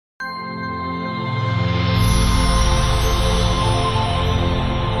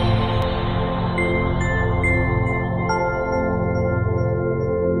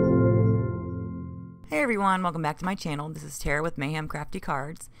everyone, welcome back to my channel. This is Tara with Mayhem Crafty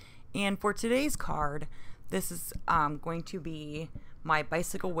Cards, and for today's card, this is going to be my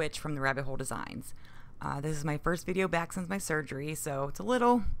Bicycle Witch from the Rabbit Hole Designs. This is my first video back since my surgery, so it's a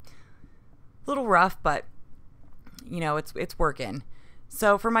little rough, but you know, it's working.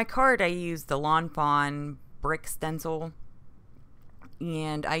 So for my card, I used the Lawn Fawn brick stencil,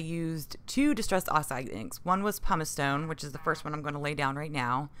 and I used two distressed oxide inks. One was pumice stone, which is the first one I'm going to lay down right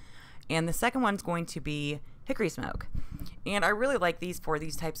now. And the second one's going to be hickory smoke. And I really like these for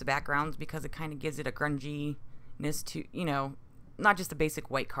these types of backgrounds because it kind of gives it a grunginess to, you know, not just a basic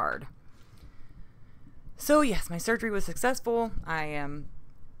white card. So yes, my surgery was successful. I am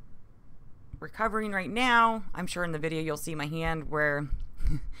recovering right now. I'm sure in the video you'll see my hand where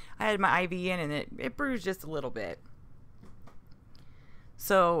I had my IV in and it bruised just a little bit.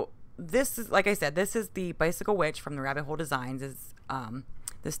 So this is, like I said, this is the Bicycle Witch from the Rabbit Hole Designs. Is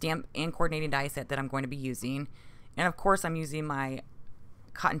the stamp and coordinating die set that I'm going to be using. And of course I'm using my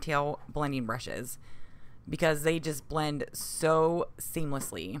cottontail blending brushes because they just blend so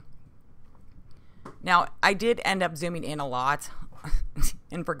seamlessly. Now I did end up zooming in a lot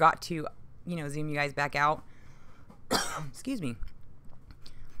and forgot to, you know, zoom you guys back out. Excuse me.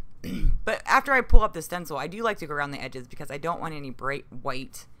 But after I pull up the stencil, I do like to go around the edges because I don't want any bright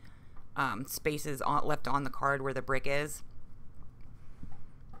white spaces left on the card where the brick is.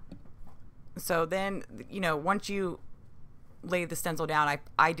 So then, you know, once you lay the stencil down,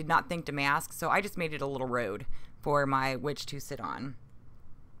 I did not think to mask, so I just made it a little road for my witch to sit on.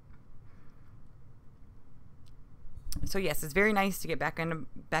 So yes, it's very nice to get back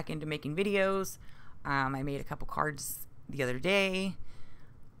into making videos. I made a couple cards the other day.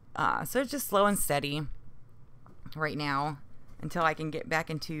 So it's just slow and steady right now until I can get back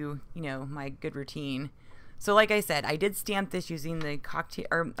into, you know, my good routine. So like I said, I did stamp this using the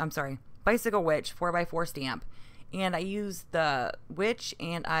Bicycle Witch 4x4 stamp, and I used the witch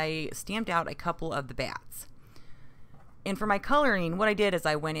and I stamped out a couple of the bats. And for my coloring, what I did is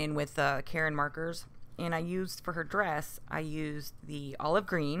I went in with Karen markers, and I used, for her dress, I used the olive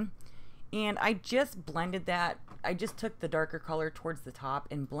green, and I just blended that. I just took the darker color towards the top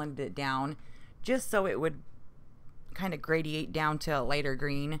and blended it down just so it would kind of gradiate down to a lighter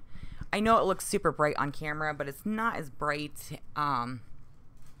green. I know it looks super bright on camera, but it's not as bright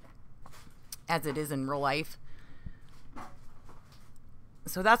as it is in real life.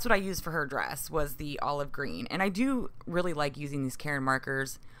 So that's what I used for her dress, was the olive green. And I do really like using these Karen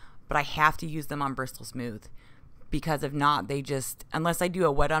markers, but I have to use them on Bristol Smooth because if not, they just, unless I do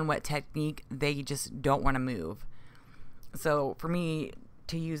a wet on wet technique, they just don't want to move. So for me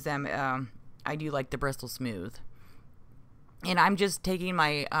to use them, I do like the Bristol Smooth. And I'm just taking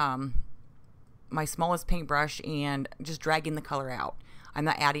my my smallest paintbrush and just dragging the color out. I'm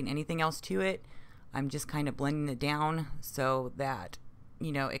not adding anything else to it. I'm just kind of blending it down so that,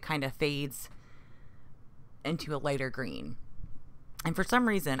 you know, it kind of fades into a lighter green. And for some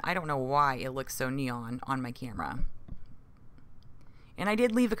reason, I don't know why it looks so neon on my camera. And I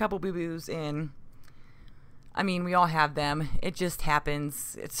did leave a couple boo-boos in. I mean, we all have them. It just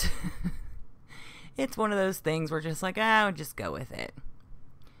happens. It's it's one of those things where just like, oh, just go with it.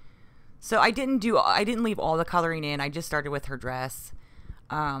 So I didn't leave all the coloring in. I just started with her dress.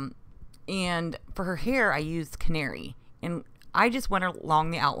 And for her hair, I used Canary. And I just went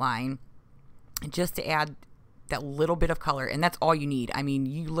along the outline just to add that little bit of color. And that's all you need. I mean,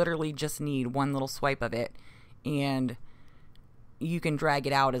 you literally just need one little swipe of it. And you can drag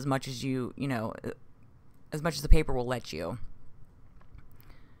it out as much as you know, as much as the paper will let you.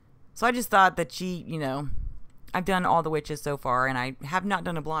 So I just thought that you know, I've done all the witches so far, and I have not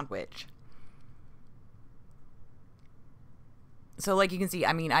done a blonde witch. So like you can see,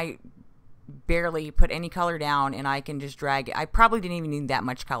 I mean, I barely put any color down, and I can just drag it. I probably didn't even need that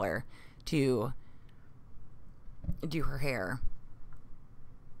much color to do her hair.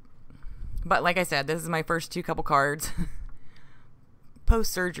 But like I said, this is my first couple cards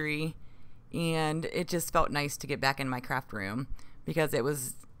post-surgery, and it just felt nice to get back in my craft room because it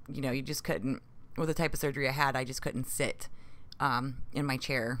was, you know, you just couldn't, with the type of surgery I had, I just couldn't sit in my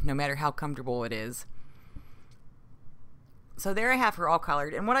chair, no matter how comfortable it is. So there I have her all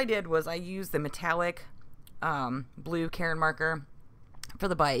colored. And what I did was I used the metallic blue Karen marker for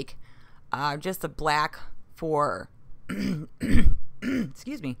the bike, just the black for,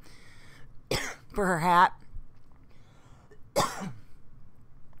 excuse me, for her hat,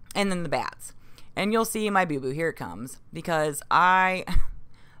 and then the bats. And you'll see my boo-boo, here it comes, because I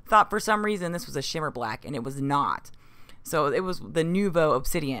thought for some reason this was a shimmer black, and it was not. So it was the Nouveau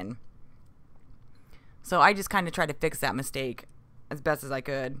Obsidian. So I just kind of tried to fix that mistake as best as I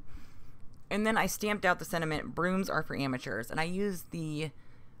could. And then I stamped out the sentiment, brooms are for amateurs. And I used the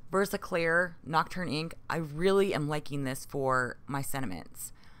Versaclear Nocturne ink. I really am liking this for my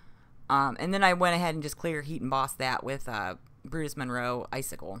sentiments. And then I went ahead and just clear heat embossed that with Brutus Monroe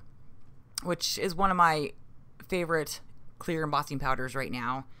Icicle, which is one of my favorite clear embossing powders right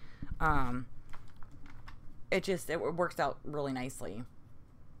now. It works out really nicely.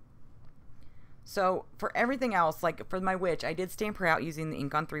 So for everything else, like for my witch, I did stamp her out using the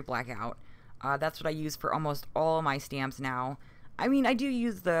Ink on 3 Blackout. That's what I use for almost all of my stamps now. I mean, I do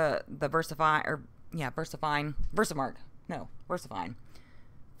use the Versamark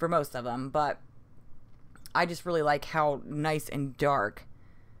for most of them, but I just really like how nice and dark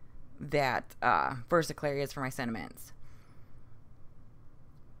that Versaclear is for my sentiments.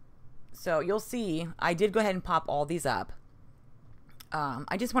 So you'll see, I did go ahead and pop all these up.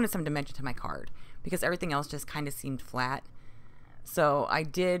 I just wanted some dimension to my card because everything else just kind of seemed flat. So I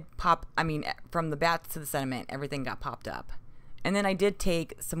did pop, I mean, from the bats to the sentiment, everything got popped up. And then I did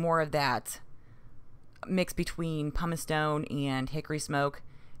take some more of that mix between pumice stone and hickory smoke,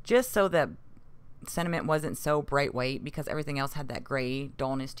 just so that sentiment wasn't so bright white because everything else had that gray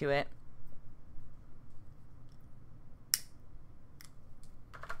dullness to it.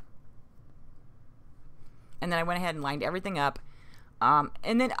 And then I went ahead and lined everything up.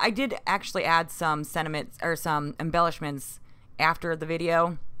 And then I did actually add some sentiments or some embellishments after the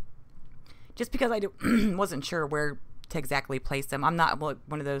video, just because I wasn't sure where to exactly place them. I'm not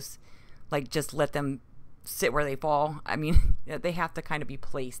one of those, like, just let them sit where they fall. I mean, they have to kind of be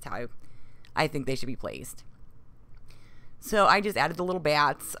placed how I think they should be placed. So I just added the little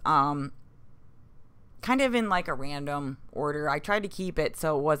bats, kind of in like a random order. I tried to keep it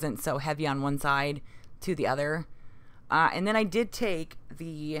so it wasn't so heavy on one side to the other. And then I did take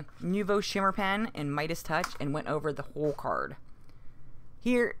the Nouveau Shimmer Pen and Midas Touch and went over the whole card.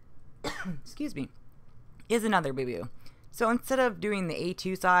 Here, excuse me, is another boo-boo. So instead of doing the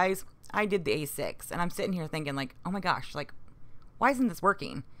A2 size, I did the A6. And I'm sitting here thinking like, oh my gosh, like, why isn't this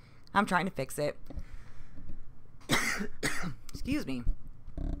working? I'm trying to fix it. Excuse me.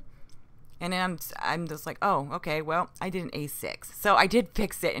 And then I'm just like, oh, okay, well, I did an A6. So I did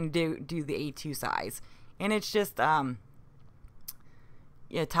fix it and do the A2 size. And it's just, yeah,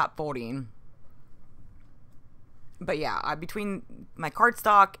 top folding. But yeah, between my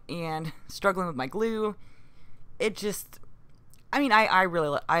cardstock and struggling with my glue, it just, I mean, I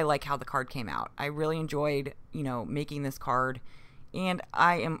really like how the card came out. I really enjoyed, you know, making this card. And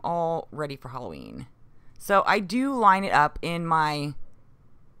I am all ready for Halloween. So I do line it up in my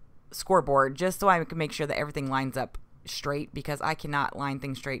scoreboard just so I can make sure that everything lines up straight, because I cannot line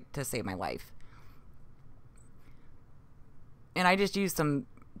things straight to save my life. And I just used some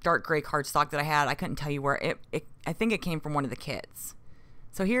dark gray cardstock that I had. I couldn't tell you where I think it came from one of the kits.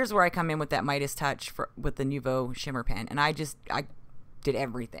 So here's where I come in with that Midas Touch with the Nouveau Shimmer Pen. And I did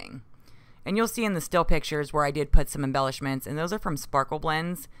everything. And you'll see in the still pictures where I did put some embellishments. And those are from Sparkle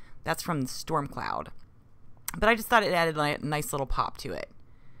Blends. That's from Storm Cloud. But I just thought it added a nice little pop to it.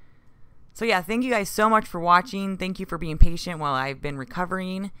 So yeah, thank you guys so much for watching. Thank you for being patient while I've been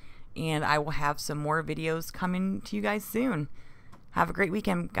recovering. And I will have some more videos coming to you guys soon. Have a great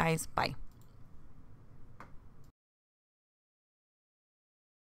weekend, guys. Bye.